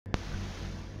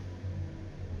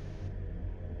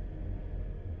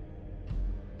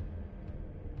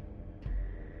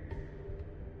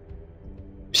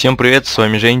Всем привет, с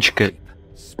вами Женечка.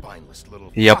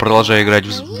 И я продолжаю играть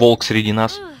в Волк среди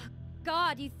нас.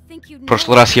 В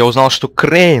прошлый раз я узнал, что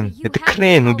Крейн, это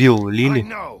Крейн убил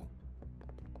Лили.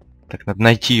 Так, надо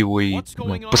найти его и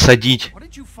посадить,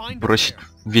 бросить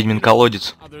в ведьмин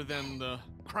колодец.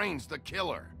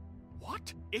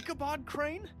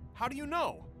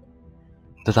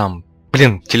 Да там,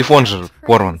 блин, телефон же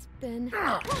порван.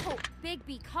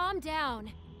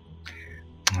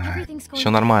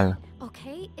 Все нормально.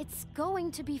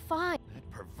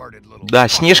 Да,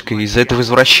 Снежка из-за этого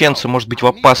извращенца может быть в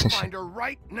опасности.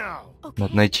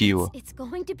 Надо найти его.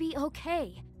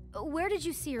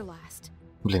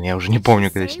 Блин, я уже не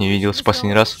помню, когда с ней виделся в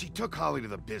последний раз.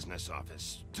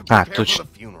 А, точно.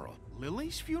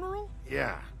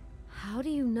 How do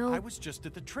you know? I was just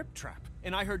at the trip trap,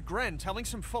 and I heard Gren telling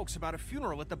some folks about a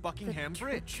funeral at the Buckingham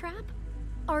Bridge. Trap?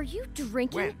 Are you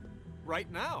drinking? When?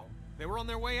 Right now. They were on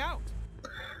their way out.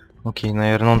 Окей,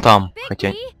 наверное, он там.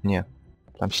 Хотя, нет.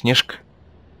 Там Снежка.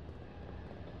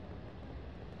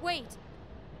 Wait.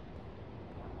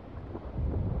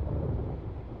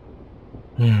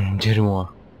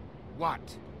 Дерьмо.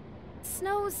 What?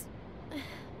 Snow's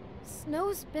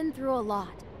been through a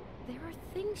lot. There are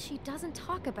things she doesn't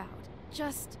talk about.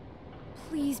 Just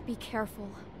please be careful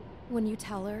when you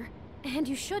tell her. And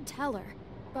you should tell her.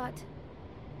 But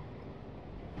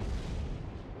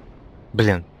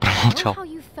блин, промолчал. how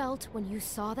you felt when you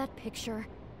saw that picture?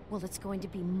 Well, it's going to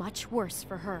be much worse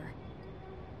for her.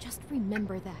 Just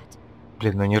remember that.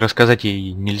 Блин, ну не рассказать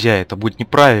ей нельзя, это будет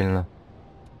неправильно.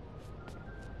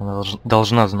 Она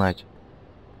должна знать.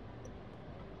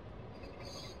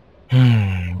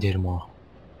 Дерьмо.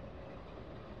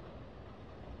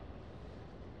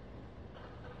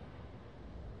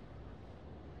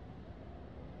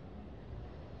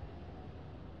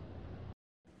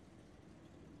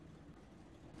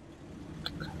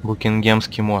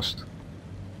 Букингемский мост.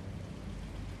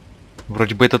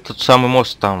 Вроде бы это тот самый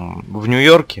мост там в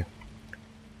Нью-Йорке.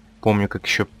 Помню, как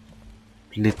еще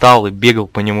летал и бегал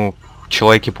по нему в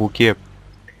Человеке-пауке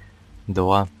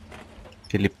 2.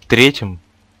 Или 3.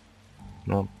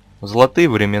 Ну, золотые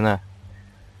времена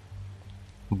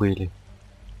были.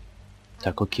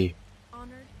 Так, окей.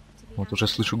 Вот уже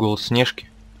слышу голос Снежки.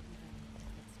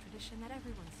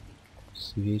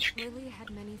 Свечки.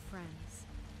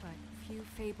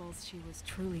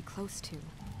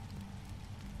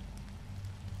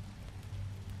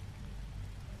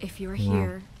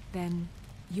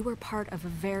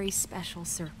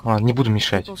 Не буду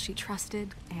мешать.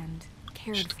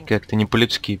 Как-то не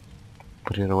по-людски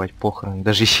прерывать похороны,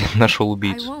 даже если я нашел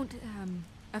убийцу.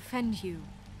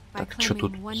 Так, что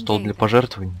тут? Стол для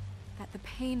пожертвований? Так,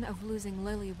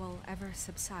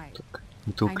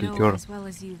 бутылка ликера.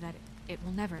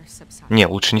 Не,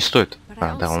 лучше не стоит.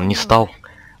 А, да, он не стал.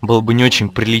 Было бы не очень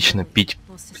прилично пить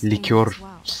ликер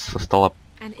со стола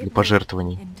для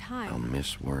пожертвований.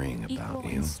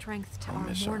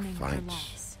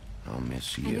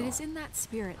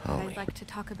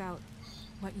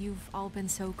 What you've all been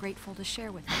so grateful to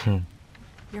share with me.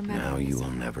 Your now you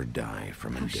will never die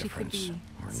from indifference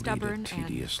or lead a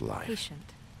tedious life.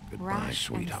 Patient, goodbye,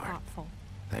 sweetheart.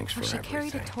 Thanks for everything. She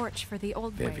carried a torch for the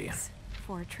old ways,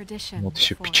 for tradition,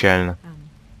 for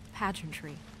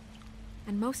pageantry.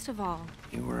 And most of all,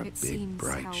 you were a big,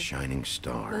 bright, shining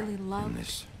star in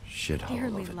this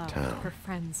shithole of a town. Her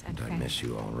friends and I miss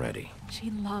you already. She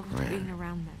loved being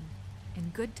around them, in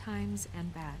good times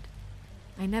and bad.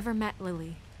 I never met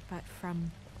Lily, but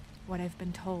from what I've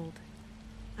been told,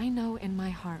 I know in my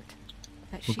heart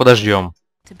that she Подождем.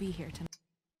 to be here tonight.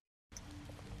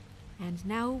 And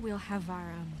now we'll have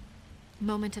our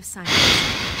moment of silence.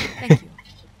 Thank you.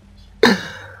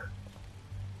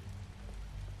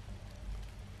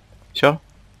 Все?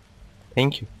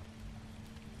 Thank you.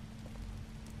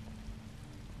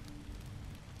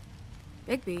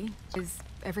 Bigby, is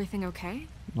everything okay?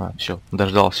 А, все,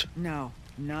 дождался. No,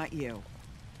 not you.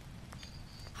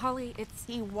 Holly, it's...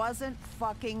 He wasn't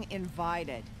fucking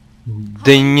invited.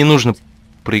 Да и не нужно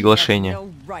приглашение.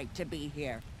 No right to be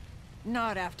here.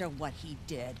 Not after what he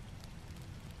did.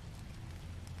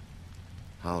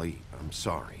 Holly, I'm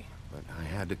sorry, but I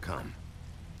had to come.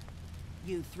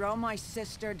 You throw my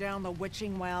sister down the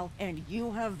witching well, and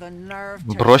you have the nerve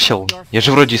to Бросил? Я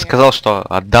же вроде сказал, что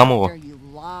отдам его.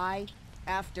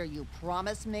 After you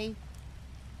promise me.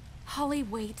 Holly,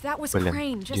 wait, that was Блин,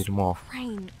 Crane, just дерьмо.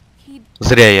 Crane.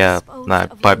 Зря я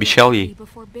пообещал ей,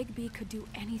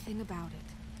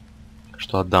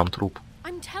 что отдам труп.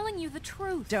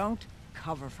 Don't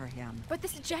cover for him. But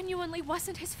this genuinely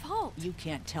wasn't his fault. You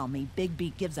can't tell me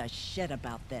Bigby gives a shit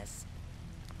about this.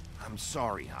 I'm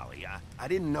sorry, Holly. I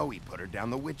didn't know he put her down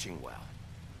the witching well.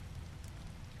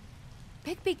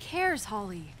 Bigby cares,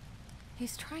 Holly.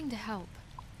 He's trying to help,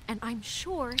 and I'm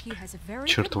sure he has a very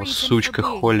good Чертова reason сучка for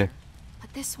being Холли. here.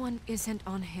 But this one isn't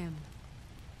on him.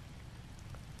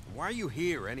 Why are you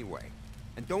here anyway?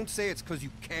 And don't say it's because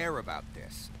you care about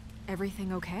this.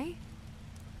 Everything okay?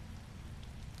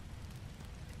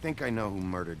 I think I know who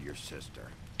murdered your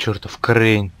sister. Чертов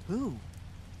Крейн. Who?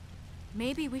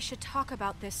 Maybe we should talk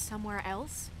about this somewhere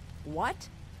else? What?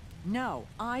 No,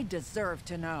 I deserve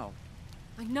to know.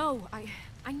 I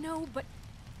know, but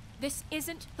this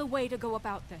isn't the way to go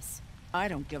about this. I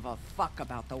don't give a fuck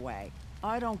about the way.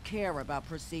 I don't care about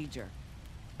procedure.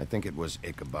 I think it was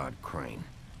Ichabod Crane.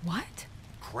 What?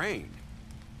 Crane?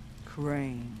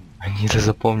 Crane. Они это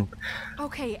запомнят.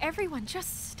 Okay, everyone,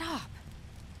 just stop.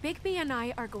 Bigby and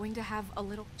I are going to have a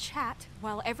little chat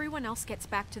while everyone else gets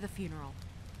back to the funeral.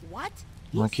 What?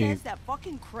 He says that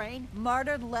fucking Crane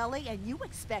murdered Lily and you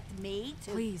expect me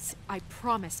to... Please, I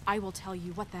promise I will tell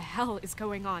you what the hell is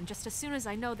going on just as soon as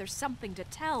I know there's something to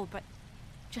tell, but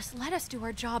just let us do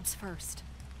our jobs first.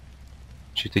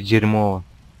 Что-то дерьмово.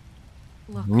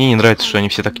 Мне не нравится, что они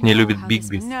все так не любят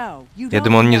Бигби. Я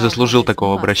думаю, он не заслужил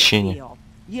такого обращения.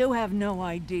 You have no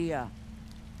idea.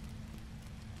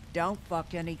 Don't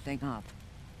fuck anything up.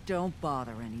 Don't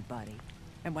bother anybody.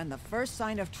 And when the first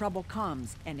sign of trouble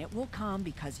comes, and it will come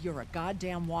because you're a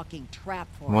goddamn walking trap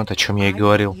for it, Вот о чем я и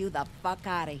говорил. you the fuck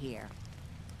out of here.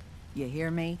 You hear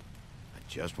me? I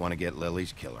just want to get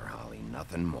Lily's killer, Holly.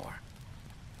 Nothing more.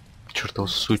 Чертова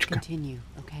сучка. Continue,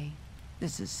 okay?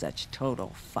 This is such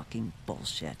total fucking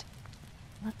bullshit.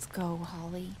 Let's go,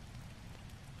 Holly.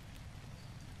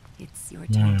 It's your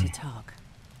time to talk.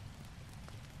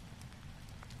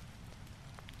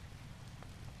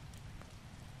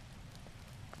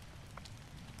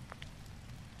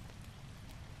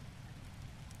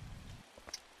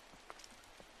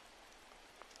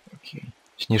 Окей.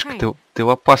 Снежка, ты в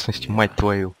опасности, мать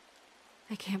твою.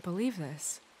 I can't believe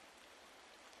this.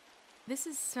 This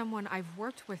is someone I've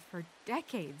worked with for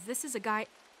decades. This is a guy...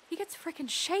 He gets frickin'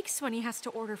 shakes when he has to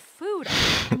order food.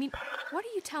 I mean, what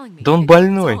are you telling me? Да он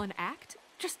больной.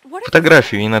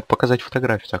 Фотографию, ей надо показать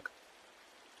фотографию, так.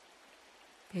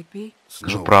 Bigby?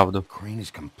 Скажу правду. Crane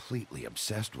is completely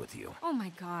obsessed with you. Oh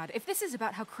my god, if this is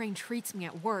about how Crane treats me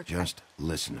at work... Just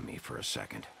listen to me for a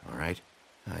second, all right?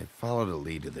 I followed a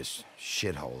lead to this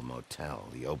shithole motel,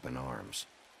 the Open Arms.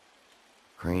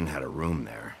 Crane had a room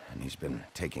there, and he's been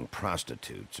taking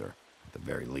prostitutes, or at the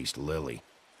very least Lily,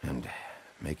 and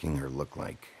making her look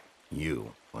like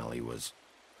you while he was...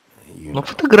 Ну,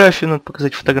 фотографию надо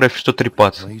показать, фотографию, что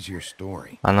трепаться.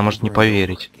 Она может не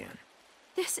поверить.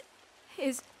 This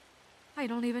is... I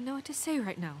don't even know what to say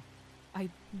right now. I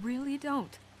really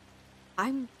don't.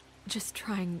 I'm just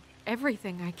trying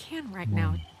everything I can right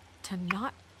now to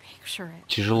not picture it.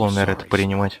 Тяжело, наверное, это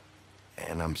принимать.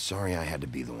 And I'm sorry I had to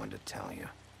be the one to tell you.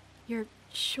 You're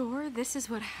sure this is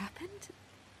what happened?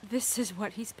 This is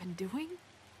what he's been doing?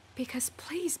 Because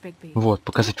please, Bigby, вот,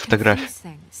 показать фотографию.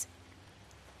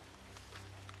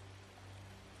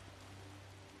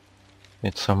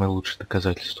 Это самое лучшее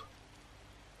доказательство.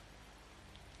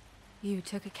 You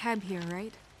took a cab here,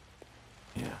 right?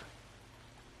 Yeah.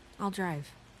 I'll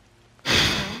drive.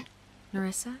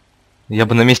 Nerissa? Я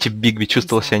бы на месте Бигби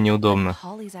чувствовал себя неудобно.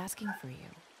 Holly's asking for you.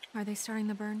 Are they starting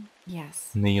the burn?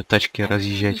 Yes. На ее тачке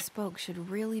разъезжать. Spoke should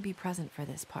really be present for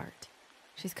this part.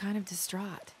 She's kind of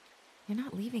distraught. You're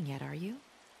not leaving yet, are you?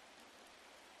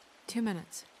 2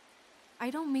 minutes. I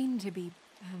don't mean to be,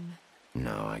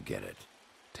 No, I get it.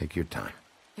 Take your time.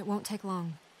 It won't take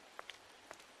long.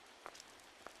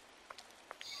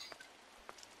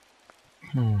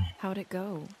 How'd it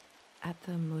go? At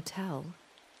the motel?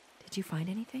 Did you find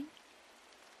anything?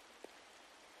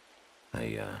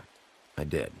 I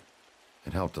did.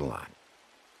 It helped a lot.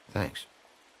 Thanks.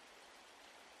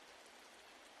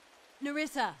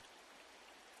 Nerissa!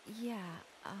 Yeah,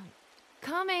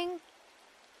 coming!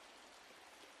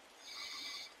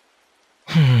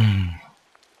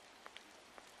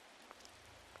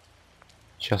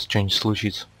 Сейчас что-нибудь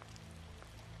случится.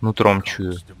 Нутром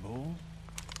чую.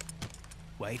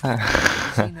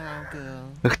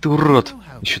 Ах ты урод!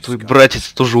 Еще твой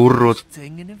братец тоже урод.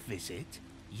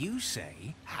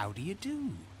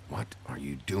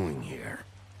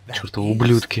 Чёртовы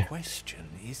ублюдки.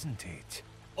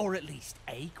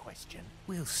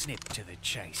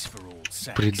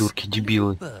 Придурки,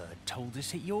 дебилы.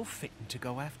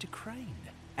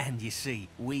 And you see,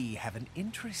 we have an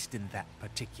interest in that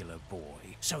particular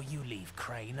boy. So you leave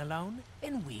Crane alone,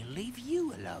 and we'll leave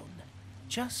you alone.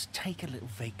 Just take a little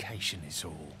vacation is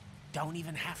all. Don't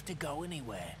even have to go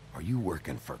anywhere. Are you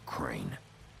working for Crane?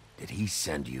 Did he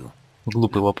send you?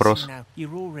 Глупый вопрос.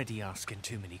 You're already asking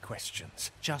too many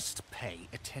questions. Just pay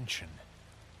attention.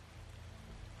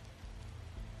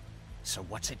 So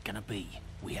what's it gonna be?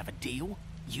 We have a deal?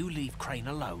 You leave Crane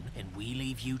alone, and we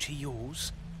leave you to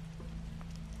yours?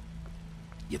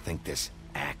 You think this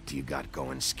act you got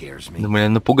going scares me? Думали,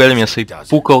 напугали меня своей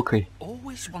пукалкой.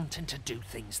 Always wanting to do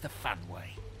things the fun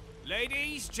way.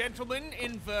 Ladies, gentlemen,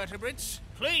 invertebrates,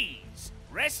 please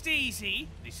rest easy.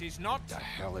 This is not. What the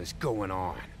hell is going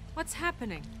on? What's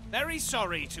happening? Very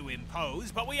sorry to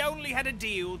impose, but we only had a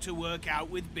deal to work out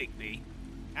with Bigby.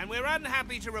 And we're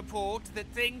unhappy to report that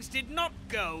things did not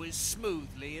go as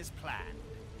smoothly as planned.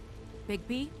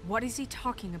 Bigby? What is he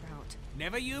talking about?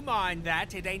 Never you mind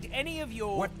that, it ain't any of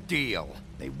your... What deal?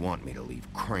 They want me to leave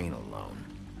Crane alone.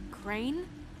 Crane?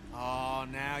 Oh,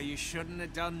 now you shouldn't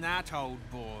have done that, old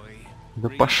boy. Да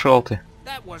пошел ты.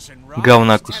 That wasn't right.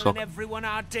 Говна кусок. Telling everyone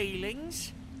our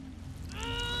dealings.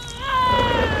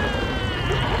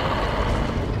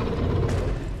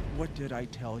 What did I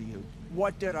tell you?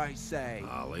 What did I say?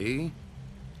 Ollie?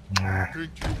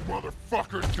 Think you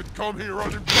motherfuckers could come here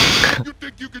uninvited? You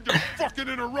think you can just fucking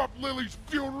interrupt Lily's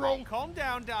funeral? Calm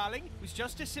down, darling. It was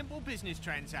just a simple business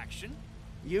transaction.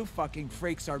 You fucking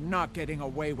freaks are not getting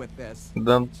away with this.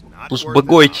 Да,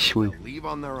 успокойтесь вы. Leave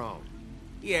on their own.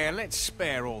 Yeah, let's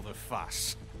spare all the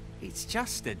fuss. It's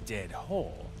just a dead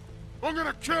whore. I'm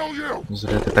gonna kill you!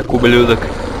 Зря ты так, ублюдок.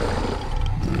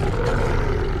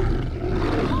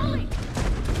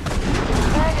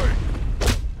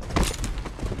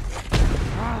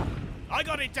 I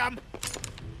got it done.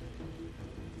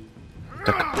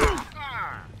 Так.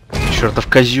 Чертов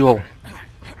козел.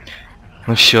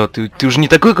 Ну все, ты уже не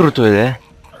такой крутой, да?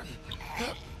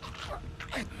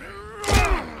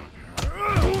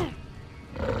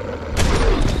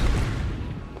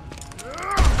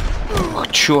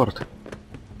 Ох, черт.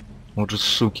 Вот же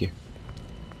суки.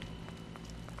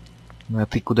 Ну а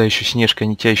ты куда еще, Снежка?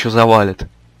 Они тебя еще завалят.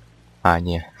 А,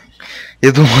 не.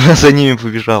 Я думал, она за ними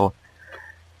побежала.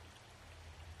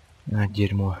 А,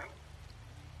 дерьмо.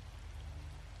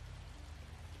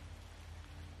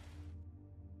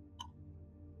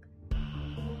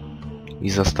 И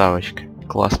заставочка.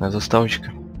 Классная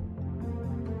заставочка.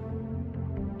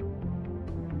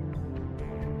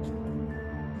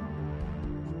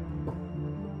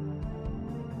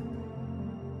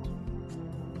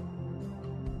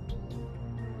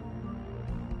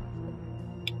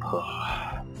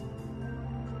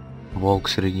 Волк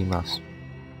среди нас.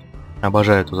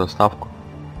 Обожаю эту заставку.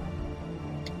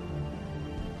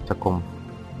 В таком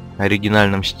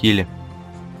оригинальном стиле.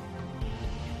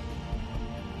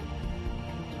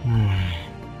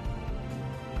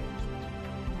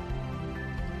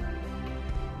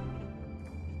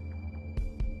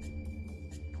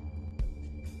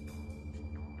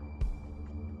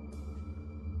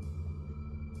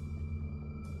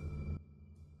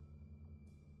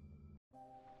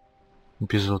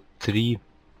 Эпизод 3.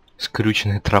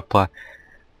 Скрюченная тропа.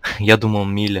 Я думал,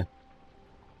 миля.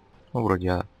 Ну,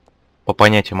 вроде по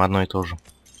понятиям одно и то же.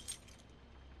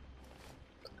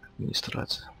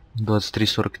 Администрация.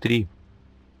 23:43.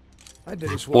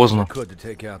 Поздно.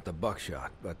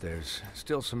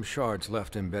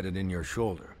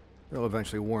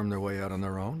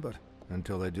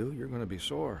 Until they do, you're going to be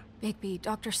sore. Bigby,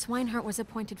 Dr. Swinehart was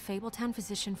appointed Feybltaune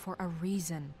physician for a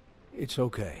reason. It's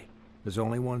okay. There's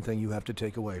only one thing you have to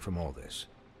take away from all this.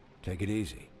 Take it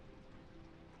easy.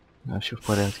 Да, все в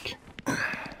порядке.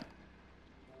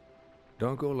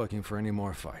 Don't go looking for any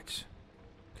more fights.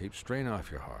 Keep strain off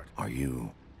your heart. Are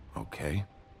you okay?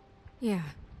 Yeah,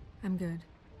 I'm good.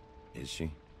 Is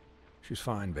she? She's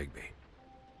fine, Bigby.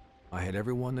 I had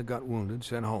everyone that got wounded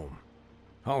sent home.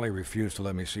 Holly refused to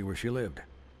let me see where she lived,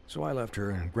 so I left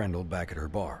her and Grendel back at her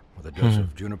bar with a dose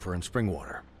of juniper and spring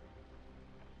water.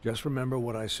 Just remember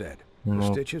what I said.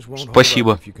 Ну,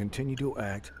 спасибо.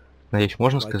 Like Надеюсь,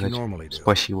 можно сказать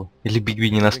спасибо? Или Бигби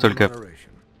не настолько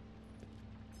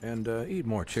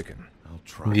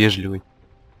вежливый?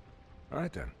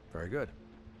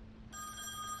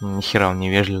 Нихера он не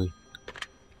вежливый.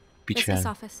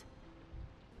 Печально.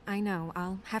 I know.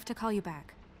 I'll have to call you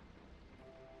back.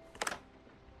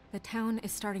 The town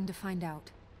is starting to find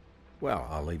out. Well,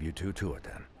 I'll leave you two to it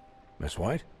then. Miss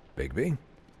White, Bigby.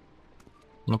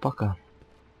 Ну пока.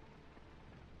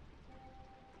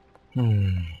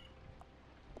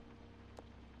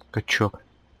 Качок.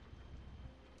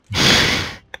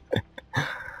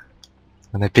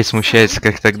 Он опять смущается,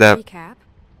 как тогда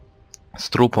с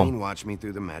трупом. Watched me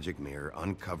through the magic mirror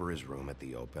uncover his room at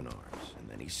the open arms, and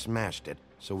then he smashed it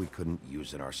so we couldn't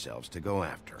use it ourselves to go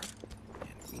after him. And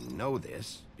we know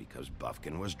this because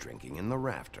Buffkin was drinking in the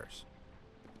rafters.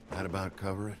 That about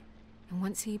cover it? And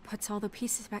once he puts all the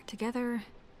pieces back together,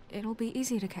 it'll be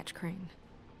easy to catch Crane.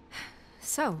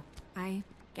 So, I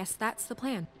guess that's the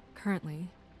plan, currently.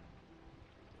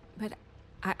 But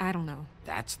I don't know.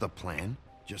 That's the plan?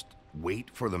 Just wait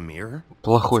for the mirror?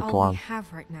 Плохой план.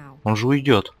 Он же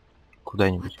уйдет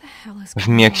куда-нибудь. В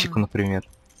Мексику, например.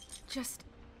 Just,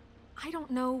 I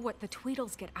don't know what the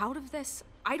Tweedles get out of this.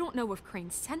 I don't know if Crane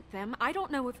sent them. I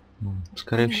don't know if...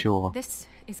 Скорее всего. This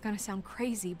is gonna sound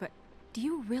crazy, but do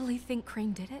you really think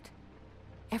Crane did it?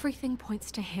 Everything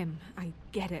points to him. I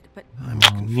get it, but... I'm as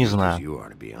confused as you are,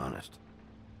 to be honest.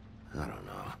 I don't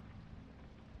know.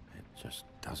 It just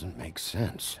doesn't make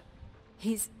sense.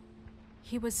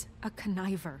 He was a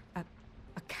conniver, a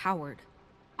coward,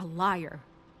 a liar.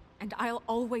 And I'll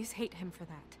always hate him for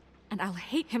that. And I'll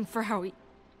hate him for how he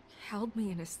held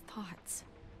me in his thoughts.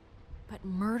 But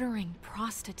murdering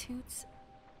prostitutes?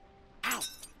 Ow!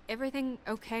 Everything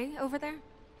okay over there?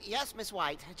 Yes, Miss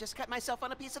White. I just cut myself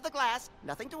on a piece of the glass.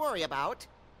 Nothing to worry about.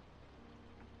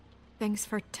 Thanks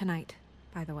for tonight,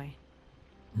 by the way.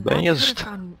 Да не за That could have что.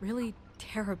 gone really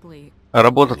terribly.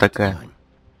 Работа такая.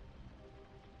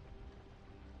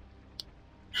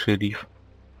 Шериф.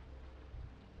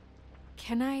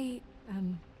 Can I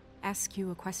ask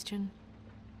you a question?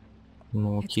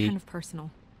 Ну It's окей. kind of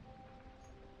personal.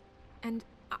 And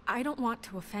I don't want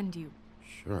to offend you.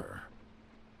 Sure.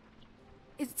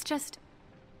 It's just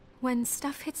when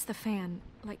stuff hits the fan,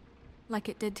 like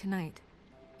it did tonight,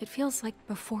 it feels like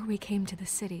before we came to the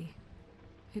city.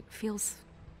 It feels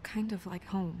kind of like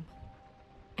home.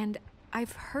 And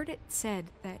I've heard it said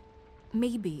that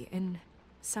maybe in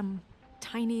some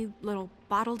tiny little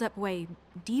bottled up way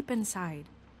deep inside,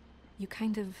 you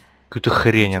kind of Какую-то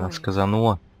хрень она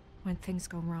сказанула. when things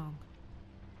go wrong.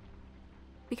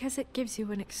 Because it gives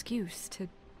you an excuse to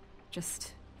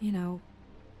just, you know,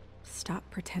 stop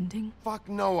pretending. Fuck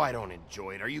no, I don't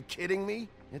enjoy it. Are you kidding me?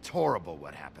 It's horrible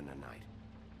what happened tonight.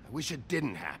 I wish it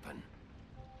didn't happen.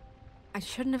 I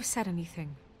shouldn't have said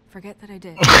anything. Forget that I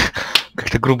did.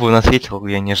 Как-то грубо он ответил,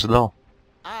 я не ожидал.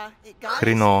 Guys,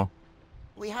 Хреново.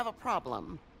 we have a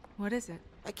problem. What is it?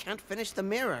 I can't finish the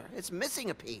mirror. It's missing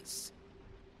a piece.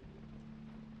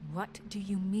 What do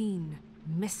you mean,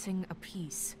 missing a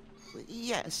piece?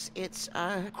 Yes, it's,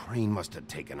 Crane must have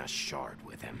taken a shard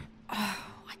with him. Oh,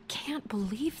 I can't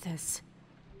believe this.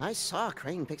 I saw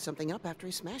Crane pick something up after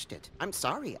he smashed it. I'm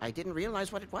sorry, I didn't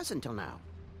realize what it was until now.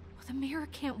 Well, the mirror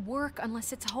can't work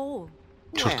unless it's whole.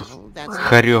 Well, that's not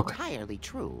хорек. entirely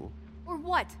true. Or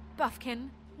what,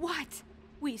 Buffkin? What?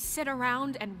 We sit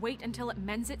around and wait until it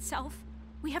mends itself?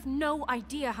 We have no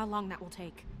idea how long that will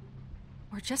take.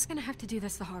 We're just gonna have to do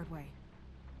this the hard way.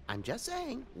 I'm just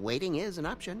saying, waiting is an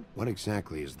option. What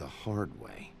exactly is the hard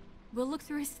way? We'll look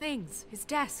through his things, his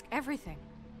desk, everything.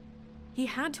 He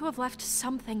had to have left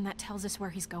something that tells us where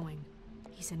he's going.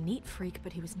 He's a neat freak,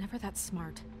 but he was never that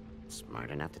smart.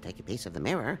 Smart enough to take a piece of the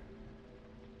mirror.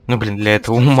 Ну блин, для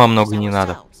этого ума много не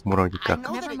надо. Вроде как.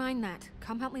 Never mind that.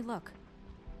 Come help me look.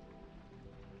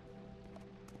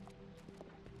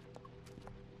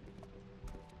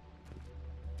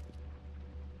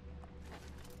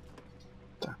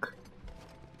 Так.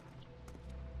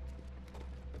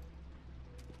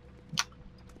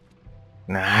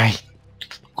 Ай,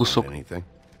 кусок. Anything?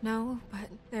 No, but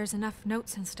there's enough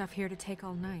notes and stuff here to take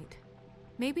all night.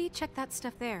 Maybe check that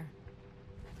stuff there.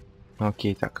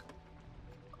 Окей, так.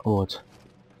 Вот.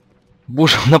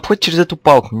 Боже, он наплыть через эту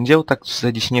палку. Нельзя вот так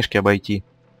сзади Снежки обойти.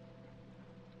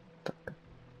 Так.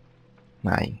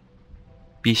 Ай.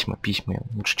 Письма.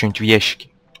 Лучше что-нибудь в ящике.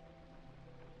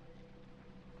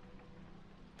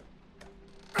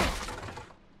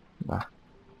 Да.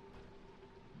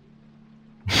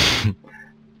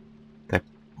 Так,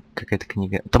 какая-то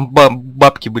книга. Там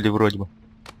бабки были вроде бы.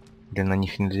 Или на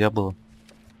них нельзя было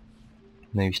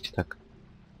навести. Так.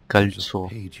 Кольцо.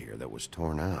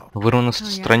 Вырвана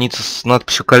страница с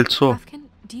надписью «Кольцо».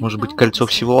 Может быть, кольцо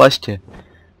всевластия?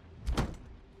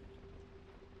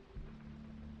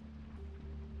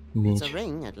 It's a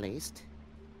ring, at least.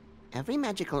 Every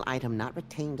magical item not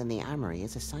retained in the armory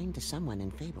is assigned to someone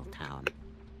in Feybltaune.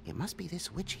 It must be this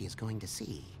witch he is going to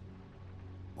see.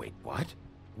 Wait, what?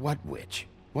 What witch?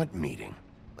 What meeting?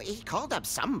 Well, he called up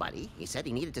somebody. He said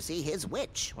he needed to see his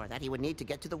witch, or that he would need to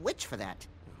get to the witch for that.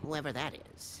 Whoever that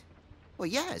is. Well,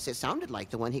 yes, it sounded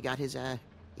like the one he got his,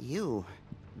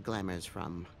 glamours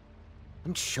from.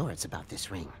 I'm sure it's about this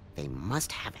ring. They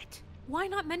must have it. Why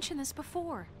not mention this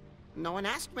before? No one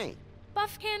asked me.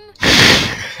 Buffkin!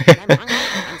 I'm hungry.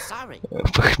 I'm sorry.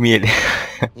 Похмелье.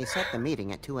 He set the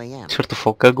meeting at 2 a.m. Чертов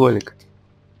алкоголик.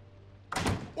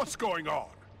 What's going on?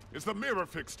 Is the mirror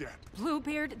fixed yet?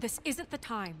 Bluebeard, this isn't the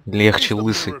time. Легче,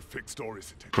 лысый.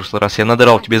 В прошлый раз я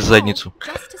надрал тебе задницу.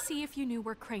 Just to see if you knew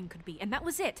where Crane could be, and that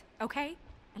was it, okay?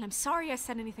 And I'm sorry I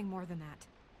said anything more than that.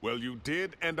 Well, you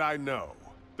did, and I know.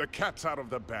 The cat's out of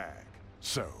the bag.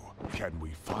 So, can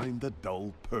we find the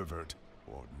dull pervert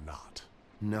or not?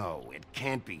 No, it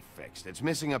can't be fixed. It's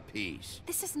missing a piece.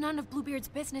 This is none of Bluebeard's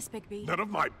business, Bigby. None of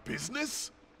my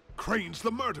business? Crane's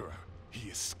the murderer. He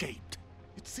escaped.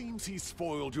 It seems he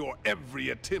spoiled your every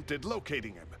attempt at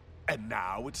locating him. And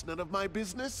now it's none of my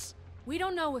business? We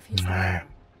don't know if he's there.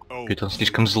 Oh, Ведь он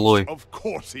слишком злой. of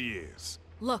course he is.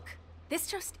 Look, this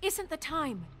just isn't the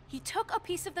time. He took a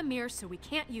piece of the mirror, so we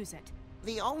can't use it.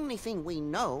 The only thing we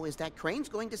know is that Crane's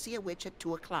going to see a witch at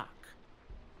 2 o'clock.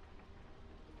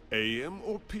 AM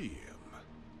or PM?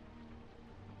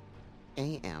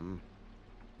 AM.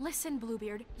 Listen,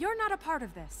 Bluebeard, you're not a part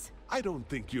of this. I don't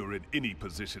think you're in any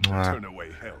position to turn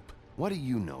away help. What do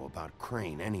you know about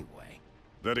Crane anyway?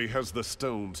 That he has the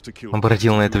stones to kill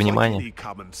Обратил на это like внимание. any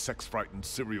common sex-frightened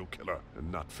serial killer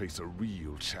and not face a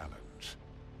real challenge.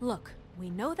 Look, we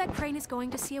know that Crane is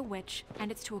going to see a witch, and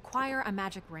it's to acquire a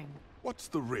magic ring. What's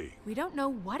the ring? We don't know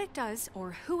what it does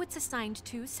or who it's assigned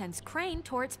to since Crane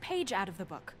tore its page out of the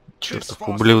book. Чертов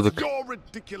ублюдок. Your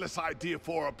ridiculous idea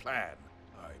for a plan.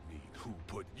 I mean, who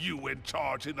put you in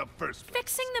charge in the first place?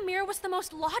 Fixing the mirror was the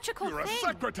most logical You're thing. a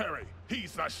secretary.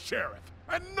 He's the sheriff.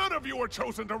 And none of you were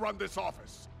chosen to run this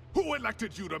office. Who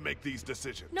elected you to make these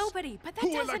decisions? Nobody, but that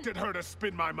Who doesn't... elected her to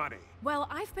spend my money? Well,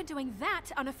 I've been doing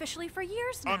that unofficially for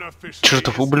years now. Unofficially.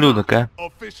 Чертов ублюдок, а.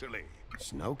 Officially.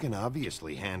 Snow can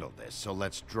obviously handle this, so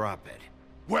let's drop it.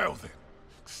 Well then,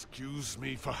 excuse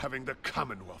me for having the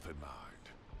Commonwealth in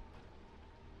mind.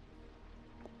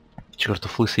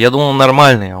 Чертов лысый. Я думал, он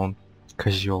нормальный, а он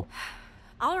козел.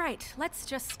 All right, let's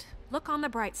just look on the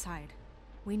bright side.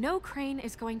 We know Crane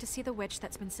is going to see the witch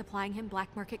that's been supplying him black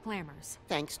market glamours.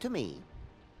 Thanks to me.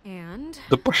 And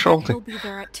Да пошел he'll ты. be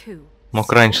there at 2.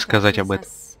 Мог раньше сказать об этом.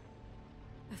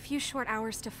 A few short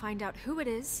hours to find out who it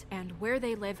is and where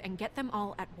they live and get them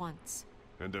all at once.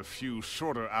 And a few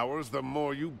shorter hours, the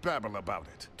more you babble about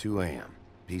it. 2 a.m.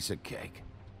 Piece of cake.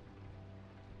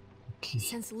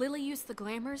 Since Lily used the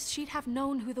glamours, she'd have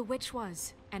known who the witch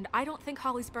was. And I don't think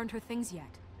Holly's burned her things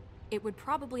yet. It would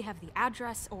probably have the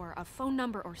address or a phone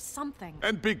number or something.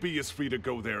 And Bigby is free to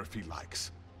go there if he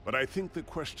likes. But I think the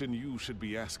question you should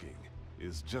be asking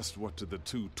is just what do the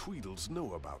two Tweedles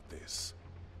know about this?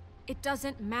 It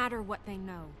doesn't matter what they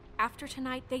know. After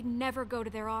tonight, they'd never go to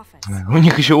their office. У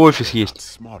них еще офис есть.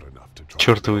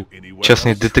 Чертовы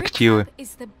частные детективы.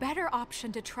 Is the better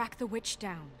option to track the witch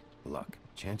down. Look,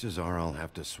 chances are I'll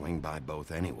have to swing by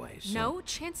both anyways. So... No,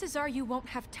 chances are you won't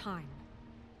have time.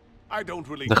 I don't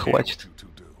really Да care what хватит. you two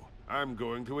do. I'm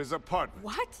going to his apartment.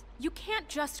 What? You can't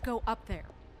just go up there.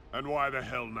 And why the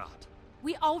hell not?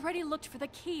 We already looked for the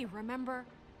key, remember?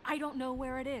 I don't know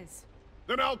where it is.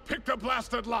 Then I'll pick the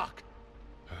blasted lock.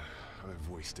 I've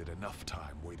wasted enough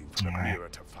time waiting for the mirror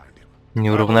to find him.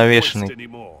 Неуравновешенный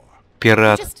You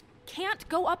пират. just can't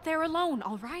go up there alone,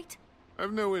 all right?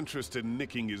 I've no interest in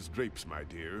nicking his drapes, my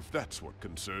dear, if that's what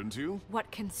concerns you.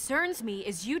 What concerns me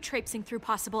is you traipsing through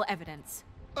possible evidence.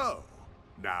 Oh,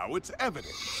 now it's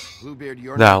evidence. Bluebeard,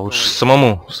 you're Да, not лучше going...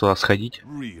 самому сюда сходить.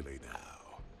 Really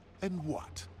now? And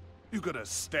what? You gonna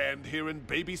stand here and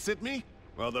babysit me?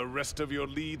 While the rest of your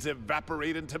leads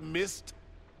evaporate into mist?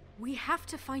 We have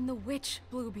to find the witch,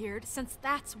 Bluebeard, since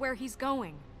that's where he's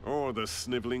going. Or the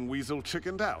sniveling weasel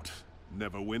chickened out.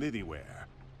 Never went anywhere.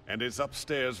 And is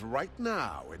upstairs right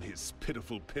now in his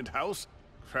pitiful penthouse,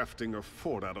 crafting a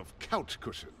fort out of couch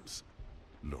cushions.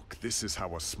 Look, this is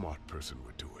how a smart person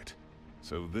would do it.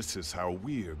 So this is how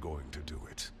we're going to do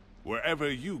it. Wherever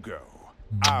you go,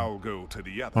 I'll go to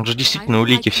the other. Он же действительно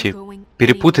улики все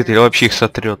перепутает или вообще их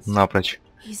сотрет напрочь.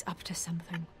 He's up to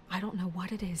something. I don't know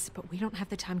what it is, but we don't have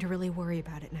the time to really worry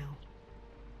about it now.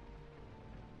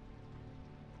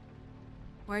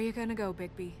 Where are you gonna go,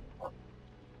 Bigby?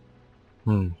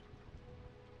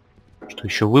 Что,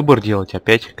 еще выбор делать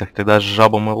опять, как тогда с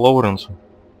Жабом и Лоуренсом?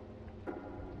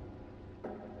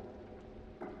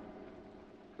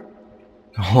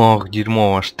 Ох,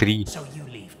 дерьмо, аж 3. So you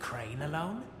leave Crane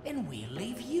alone, and we'll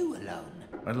leave you alone.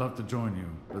 I'd love to join you,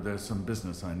 but there's some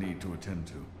business I need to attend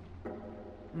to.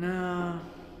 No,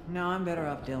 I'm better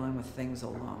off dealing with things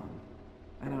alone.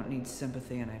 I don't need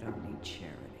sympathy and I don't need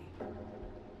charity.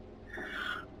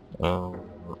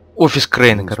 Офис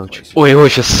Крейна, короче. Ой,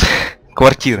 офис.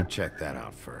 Квартира. Check that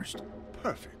out first.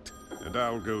 Perfect. And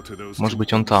I'll go to those Может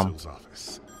быть, он там.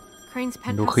 Crane's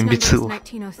penthouse Двух number is имбецилов.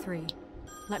 1903.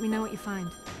 Let me know what you find.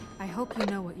 I hope you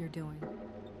know what you're doing.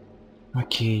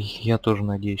 Окей, я тоже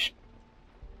надеюсь,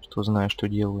 Что знаю, что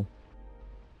делаю.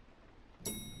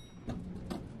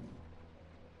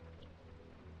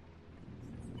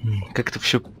 Как-то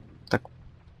все так...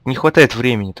 Не хватает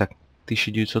времени, так.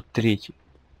 1903.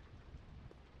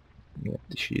 Нет,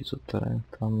 1902.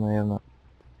 Там, наверное...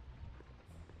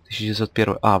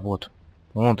 1901. А, вот.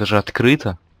 О, даже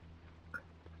открыто.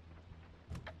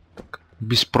 Так,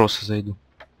 без спроса зайду.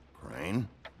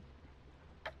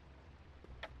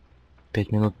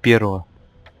 5 минут первого.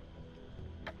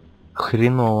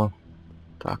 Хреново.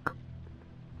 Так.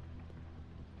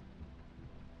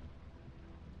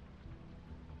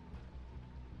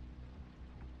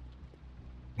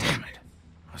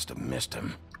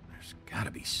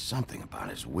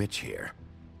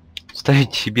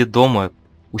 Ставить себе дома,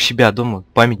 у себя дома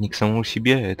памятник самому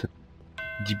себе, это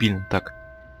дебильно. Так,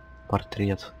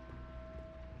 портрет.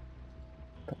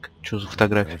 Так, что за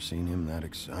фотография?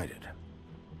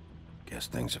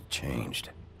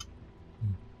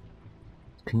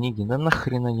 Книги, да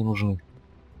нахрена не нужны.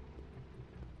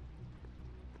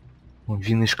 Вон,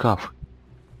 винный шкаф.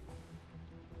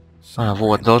 А,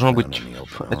 вот, должно быть,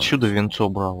 отсюда венцо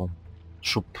брал он.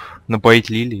 Чтоб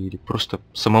напоить Лили или просто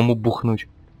самому бухнуть.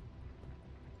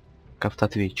 Как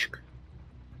автоответчик.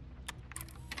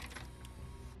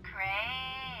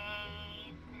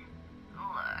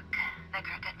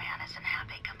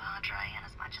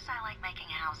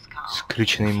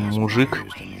 Скрюченный мужик.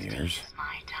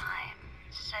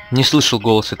 Не слышал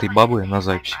голос этой бабы на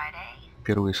записи.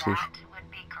 Впервые слышу.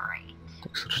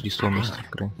 Так, с Рождеством месяца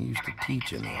открыли.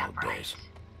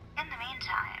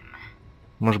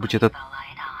 Может быть, этот...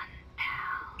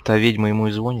 Та ведьма ему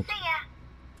и звонит?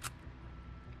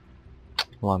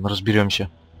 Ладно, разберемся.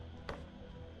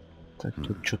 Так,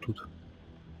 тут что тут?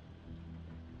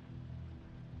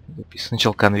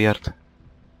 Сначала конверт.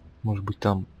 Может быть,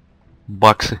 там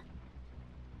баксы.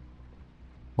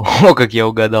 О, как я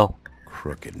угадал.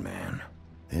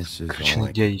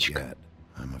 Скрюченный дядечка.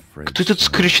 Кто этот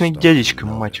скрюченный дядечка,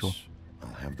 мать его?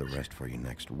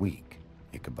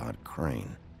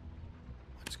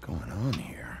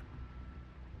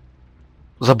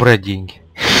 Забрать деньги.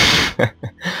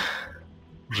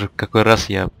 Уже какой раз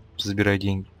я забираю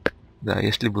деньги. Да,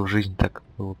 если бы в жизни так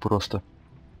было просто.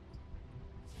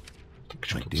 Так,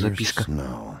 что тут записка?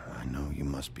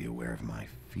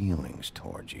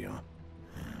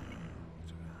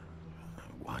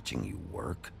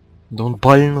 Да он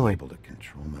больной.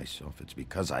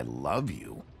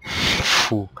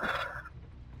 Фу.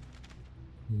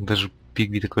 Даже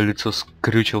Пигби такое лицо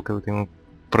скрючил, как-то ему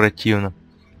противно.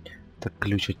 Так,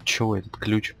 ключ, от чего этот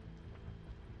ключ?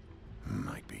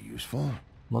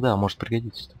 Ну да, может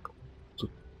пригодиться. Так.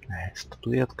 Тут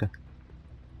статуэтка.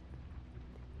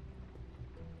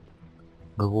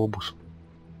 Глобус.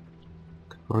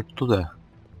 Вроде туда.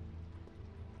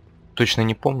 Точно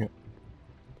не помню.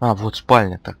 А, вот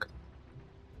спальня, так.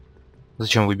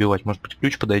 Зачем выбивать? Может быть,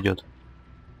 ключ подойдет?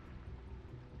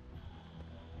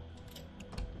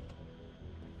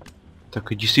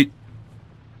 Так, и действительно...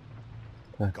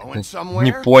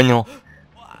 Не понял.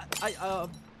 А,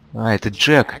 это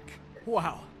Джек.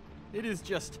 Ну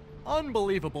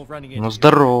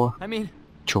здорово.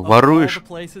 Чё, воруешь?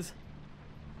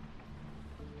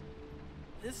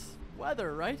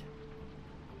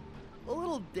 A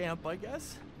little damp, I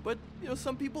guess, but you know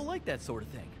some people like that sort of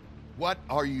thing. What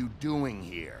are you doing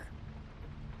here?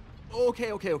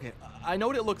 Okay. I know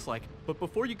what it looks like, but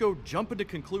before you go jump into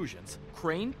conclusions,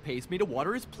 Crane pays me to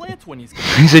water his plants when he's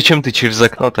gone. Зачем ты через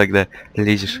окно тогда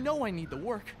лезешь? You know I need the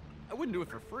work. I wouldn't do it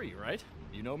for free, right?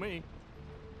 You know me.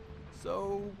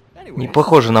 So, anyway. Не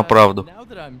похоже на правду. Now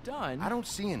that I'm done, I don't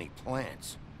see any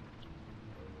plants.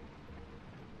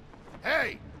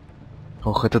 Hey!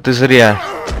 Ох, это ты зря.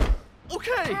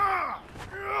 Okay.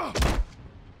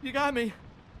 You got me.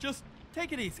 Just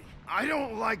take it easy. I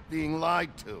don't like being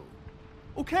lied to.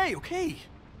 Okay.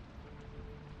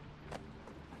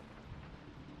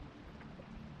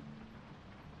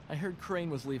 I heard Crane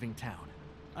was leaving town.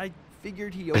 I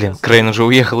figured he. Блин, Крейн уже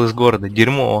уехал из города.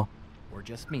 Дерьмо. Or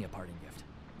just me a parting gift.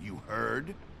 You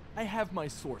heard? I have my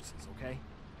sources, okay?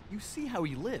 You see how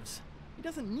he lives. He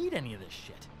doesn't need any of this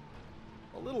shit.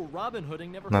 A little Robin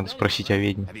Hooding never. Надо спросить о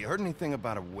ведьме. Have you heard anything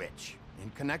about a witch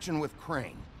in connection with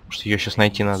Crane? Может, ее сейчас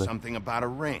найти надо. Something about a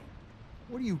ring.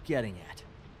 What are you getting at?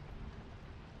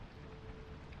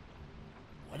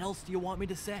 What else do you want me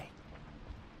to say?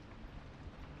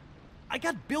 I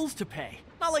got bills to pay.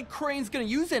 Not like Crane's gonna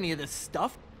use any of this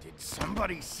stuff. Did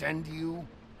somebody send you?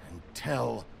 And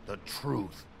tell the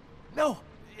truth. No,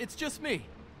 it's just me.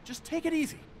 Just take it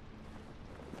easy.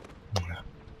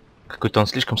 Какой-то он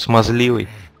слишком смазливый.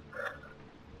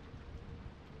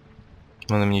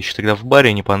 Она мне еще тогда в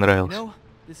баре не понравилась. You know,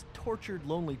 this tortured,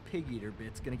 lonely pig-eater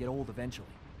bit's gonna get old eventually.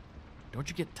 Don't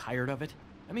you get tired of it?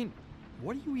 I mean,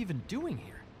 what are you even doing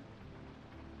here?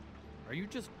 Are you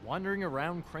just wandering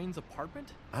around Crane's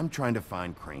apartment? I'm trying to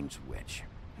find Crane's witch.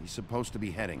 He's supposed to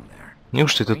be heading there.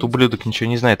 Неужто этот ублюдок ничего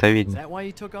не знает о Is ведьме? that why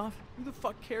he took off? Who the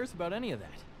fuck cares about any of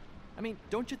that? I mean,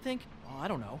 don't you think, I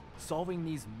don't know, solving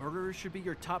these murderers should be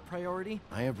your top priority?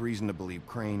 I have reason to believe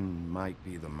Crane might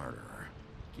be the murderer.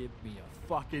 Give me a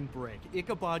fucking break.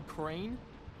 Ichabod Crane?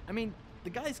 I mean, the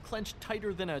guy's clenched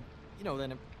tighter than a,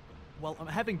 well, I'm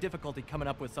having difficulty coming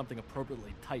up with something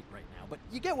appropriately tight right now, but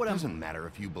you get what I'm... Doesn't matter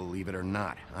if you believe it or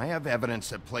not. I have evidence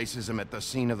that places him at the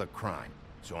scene of the crime,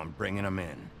 so I'm bringing him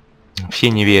in.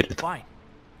 Все не верят. Fine.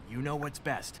 You know what's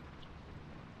best.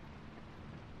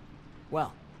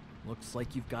 Well, looks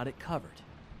like you've got it covered.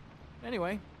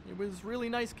 Anyway, it was really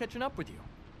nice catching up with you.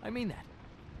 I mean that.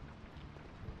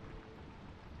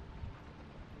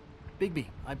 Bigby,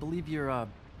 I believe you're,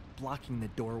 blocking the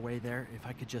doorway there. If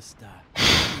I could just,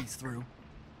 squeeze through.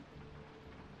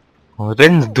 Он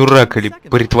реально дурак или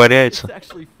притворяется? It's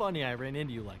actually funny I ran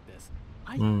into you like this.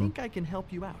 I think I can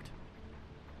help you out.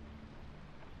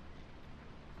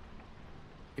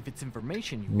 If it's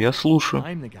information you Я слушаю.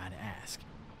 I'm the guy to ask.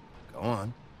 Go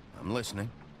on. I'm listening.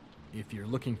 If you're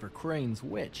looking for Crane's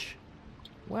witch,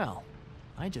 well,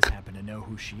 I just happen to know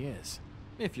who she is.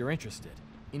 If you're interested.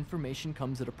 Information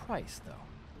comes at a price, though.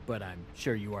 But I'm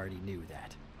sure you already knew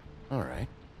that. All right.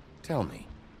 Tell me.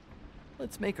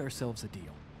 Let's make ourselves a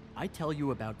deal. I tell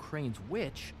you about Crane's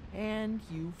witch, and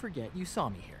you forget you saw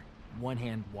me here. One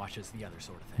hand washes the other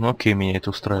sort of thing. Ну окей, меня это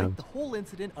Like устраивает. the whole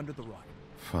incident under the rug.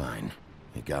 Fine.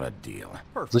 You got a deal.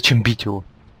 Perfect. Зачем бить его?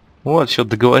 Вот, все,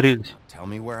 договорились. Tell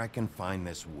me where I can find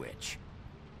this witch.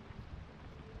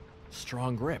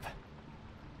 Strong grip.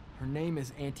 Her name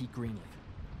is Auntie Greenleaf.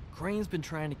 Crane's been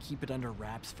trying to keep it under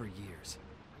wraps for years.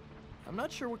 I'm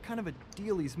not sure what kind of a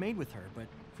deal he's made with her, but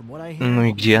from what I hear, Ну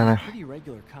и где она? pretty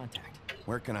regular contact.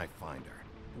 Where can I find her?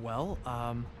 Well,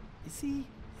 you see,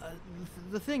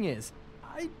 the thing is,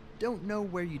 I don't know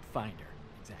where you'd find her,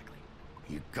 exactly.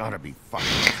 You gotta be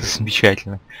fucking...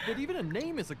 Замечательно. But even a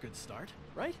name is a good start,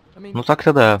 right? I mean, Ну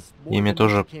так-то да. it's more Имя than what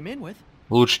тоже you came in with.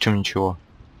 лучше, чем ничего.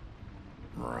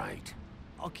 Right.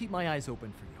 I'll keep my eyes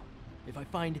open for you. If I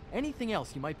find anything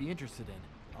else you might be interested in,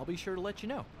 I'll be sure to let you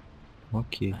know.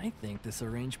 Окей. I think this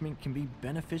arrangement can be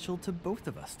beneficial to both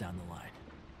of us down the line.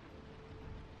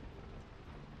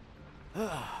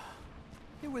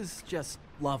 It was just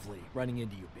lovely running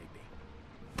into you, Bigby.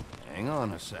 Hang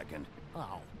on a second.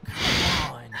 Oh,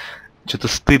 come on. Что-то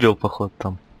стырил, походу,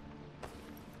 там.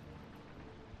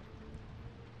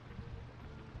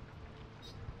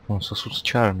 Он сосуд с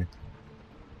чарами.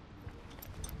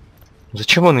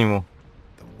 Зачем он ему?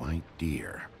 The white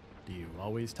deer. Do you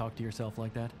always talk to yourself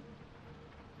like that?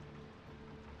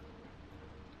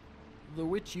 The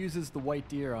witch uses the white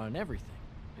deer on everything.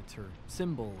 It's her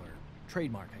symbol or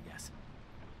trademark, I guess.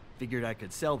 Figured I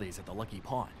could sell these at the Lucky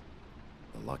Pawn.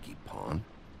 The Lucky Pawn?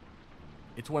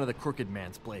 It's one of the crooked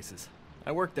man's places.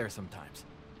 I work there sometimes.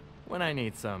 When I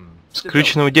need some...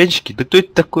 Скрюченного дядечки? Да кто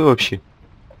это такой вообще?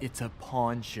 It's a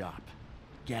pawn shop.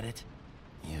 Get it?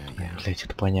 Yeah. Блять,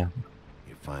 это понятно.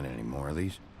 You find any more of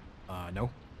these? No.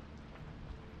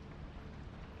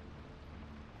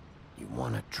 You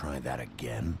wanna try that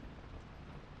again?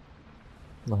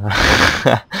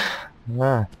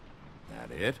 А.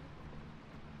 That it?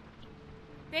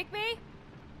 Bigby?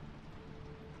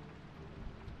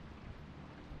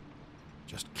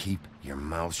 Just keep your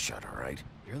mouth shut, all right?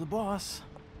 You're the boss.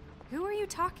 Who are you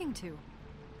talking to?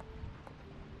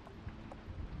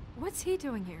 What's he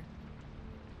doing here?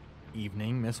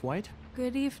 Evening, Miss White.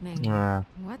 Good evening. А.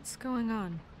 What's going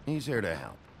on? He's here to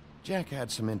help. Jack had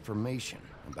some information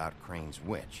about Crane's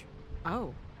witch.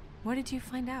 Oh, what did you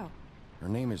find out? Her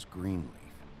name is Greenleaf.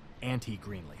 Auntie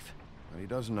Greenleaf. But he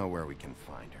doesn't know where we can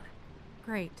find her.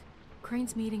 Great.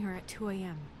 Crane's meeting her at 2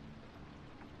 a.m.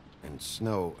 And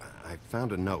Snow, I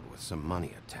found a note with some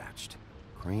money attached.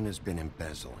 Crane has been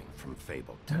embezzling from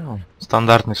Feybltaune.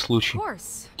 Стандартный случай. Of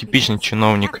course. Типичный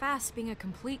чиновник. Half-ass being a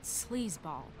complete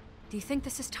sleazeball. Do you think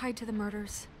this is tied to the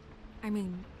murders? I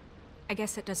mean, I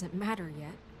guess it doesn't matter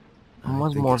yet. I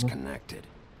think it's connected.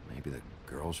 Maybe the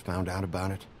girls found out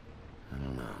about it? I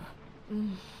don't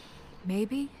know.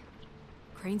 Maybe.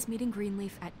 Crane's meeting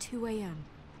Greenleaf at 2 a.m.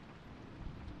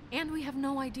 And we have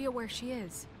no idea where she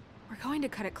is. We're going to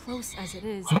cut it close as it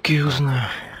is. Окей, узнаю.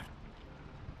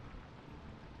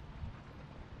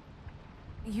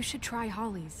 You should try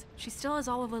Holly's. She still has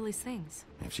all of Lily's things.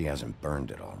 If she hasn't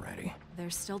burned it already.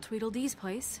 There's still Tweedledee's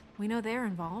place. We know they're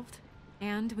involved.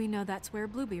 And we know that's where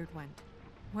Bluebeard went.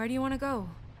 Where do you want to go?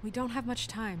 We don't have much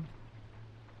time.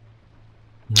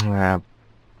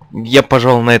 Я,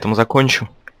 пожалуй, на этом закончу.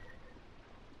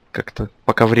 Как-то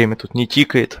пока время тут не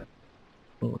тикает.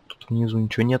 Вот тут внизу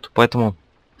ничего нету, поэтому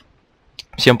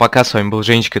всем пока. С вами был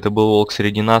Женечка, это был Волк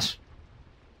среди нас.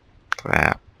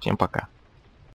 Всем пока.